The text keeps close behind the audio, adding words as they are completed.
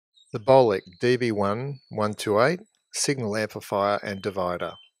The Bolec DB1-128 signal amplifier and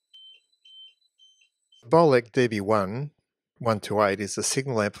divider. The Bolec DB1-128 is a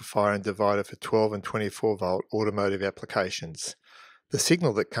signal amplifier and divider for 12 and 24 volt automotive applications. The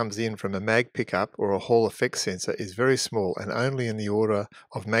signal that comes in from a mag pickup or a Hall effect sensor is very small and only in the order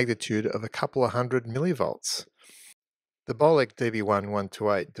of magnitude of a couple of hundred millivolts. The Bolec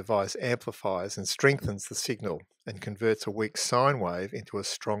DB1-128 device amplifies and strengthens the signal and converts a weak sine wave into a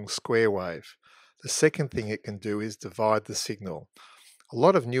strong square wave. The second thing it can do is divide the signal. A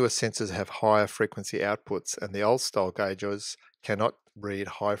lot of newer sensors have higher frequency outputs, and the old style gauges cannot read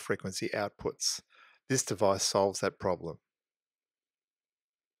high frequency outputs. This device solves that problem.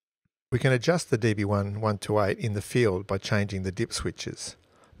 We can adjust the DB1-128 in the field by changing the dip switches.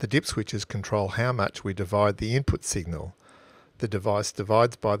 The dip switches control how much we divide the input signal. The device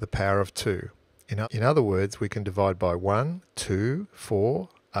divides by the power of 2. In other words, we can divide by 1, 2, 4,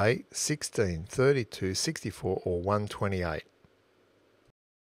 8, 16, 32, 64 or 128.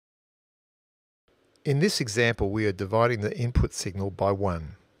 In this example, we are dividing the input signal by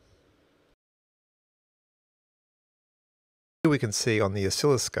 1. Here we can see on the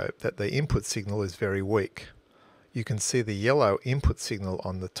oscilloscope that the input signal is very weak. You can see the yellow input signal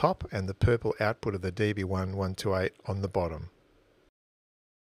on the top and the purple output of the DB1-128 on the bottom.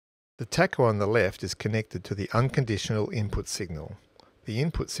 The tacho on the left is connected to the unconditional input signal. The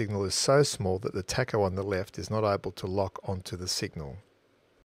input signal is so small that the tacho on the left is not able to lock onto the signal.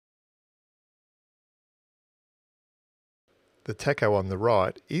 The tacho on the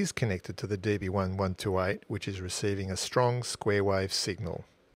right is connected to the DB1-128, which is receiving a strong square wave signal.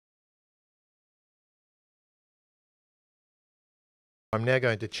 I'm now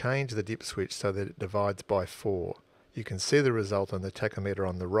going to change the dip switch so that it divides by 4. You can see the result on the tachometer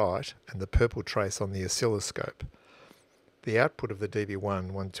on the right and the purple trace on the oscilloscope. The output of the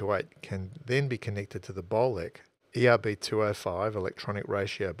DB1-128 can then be connected to the Bolec ERB205 electronic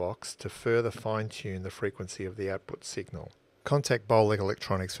ratio box to further fine-tune the frequency of the output signal. Contact Bolec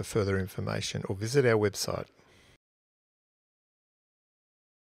Electronics for further information or visit our website.